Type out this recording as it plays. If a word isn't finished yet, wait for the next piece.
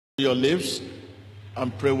Your lips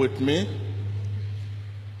and pray with me.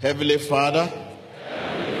 Heavenly Father,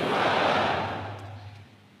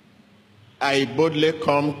 I boldly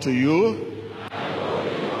come to you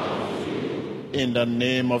in the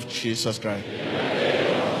name of Jesus Christ.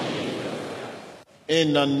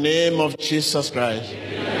 In the name of Jesus Christ.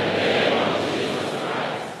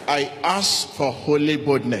 I ask for holy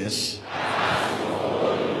boldness,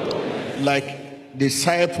 like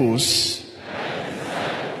disciples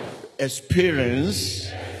experience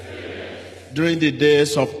during the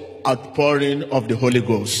days of outpouring of the Holy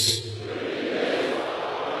Ghost.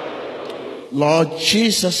 Lord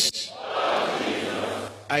Jesus,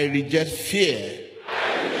 I reject fear.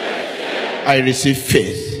 I receive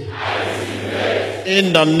faith.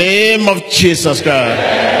 In the name of Jesus Christ.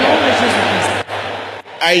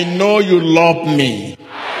 I know you love me.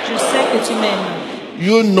 Je sais que tu m'aimes.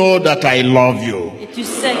 You know that I love you. Et tu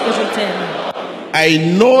sais que je t'aime. I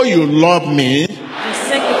know you love me. Je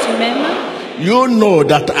sais que tu m'aimes. You know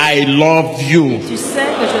that I love you. Et tu sais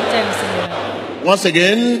que je t'aime, Seigneur. Once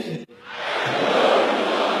again.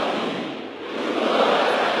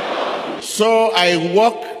 So I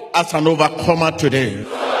walk as an overcomer today.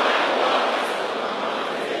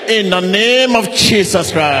 In the name of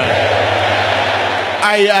Jesus Christ.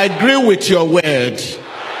 I agree with your word.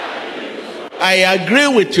 I agree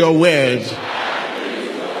with your word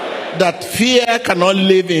that fear cannot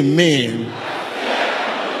live in me.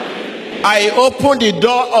 I open the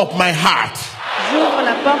door of my heart. J'ouvre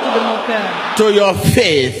la porte de mon cœur. To your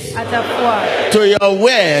faith. À ta foi. To your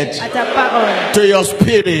word. À ta parole. To your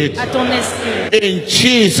spirit. À ton esprit. In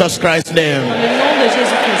Jesus Christ's name. Dans le nom de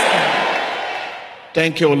Jésus-Christ.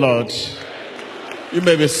 Thank you, Lord. You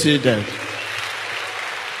may be seated.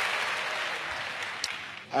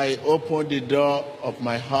 I open the door of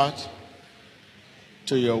my heart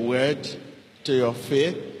to your word, to your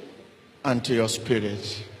faith, and to your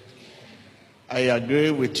spirit. I agree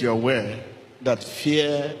with your word that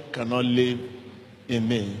fear cannot live in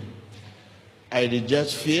me. I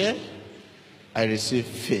reject fear. I receive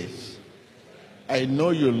faith. I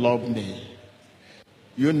know you love me.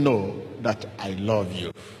 You know that I love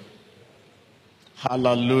you.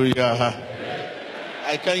 Hallelujah.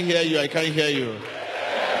 I can't hear you. I can't hear you.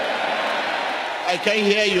 I can't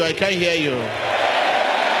hear you. I can't hear you.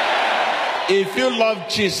 If you love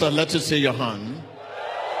Jesus, let us see your hand.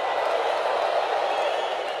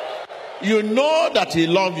 You know that he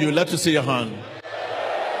loves you. Let us see your hand.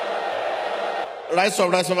 Rise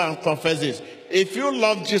up and confess this. If you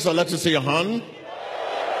love Jesus, let us see your hand.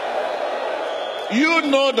 You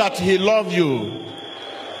know that he loves you.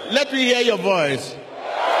 Let me hear your voice.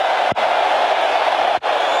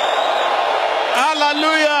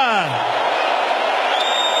 Hallelujah.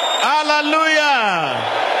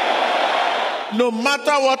 Hallelujah. No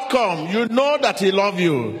matter what comes, you know that he loves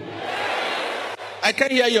you. I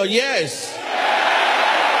can hear your yes.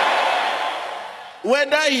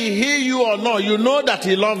 Whether he hear you or not, you know that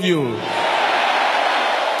he loves you.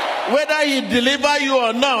 Whether he deliver you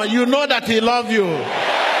or not, you know that he loves you.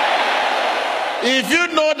 If you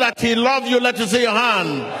know that he loves you, let us see your hand.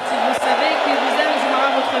 Si vous savez qu'il vous aime, je m'en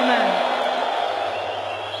vais votre main.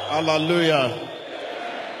 Hallelujah.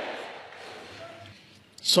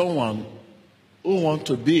 Someone who wants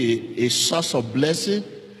to be a source of blessing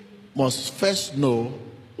must first know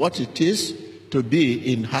what it is to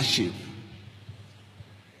be in hardship.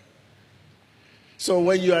 So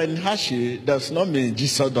when you are in hardship, does not mean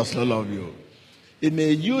Jesus does not love you. It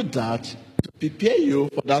may use that to prepare you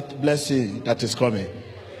for that blessing that is coming.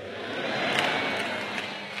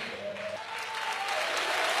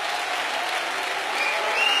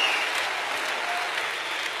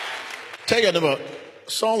 Tell your neighbor,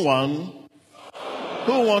 someone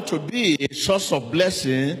who wants to be a source of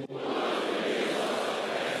blessing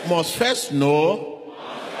must first know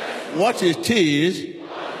what it is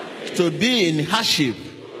to be in hardship.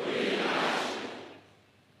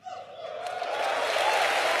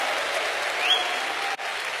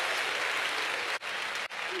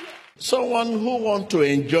 Someone who wants to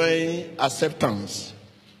enjoy acceptance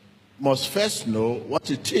must first know what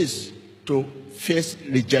it is to face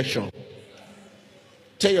rejection.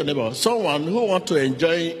 Tell your neighbor, someone who wants to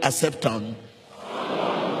enjoy acceptance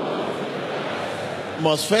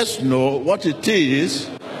must first know what it is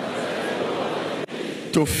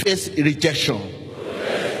to face rejection.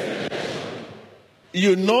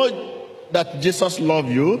 You know that Jesus loves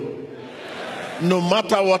you no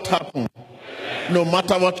matter what happens, no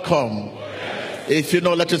matter what comes. If you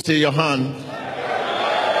know, let us see your hand.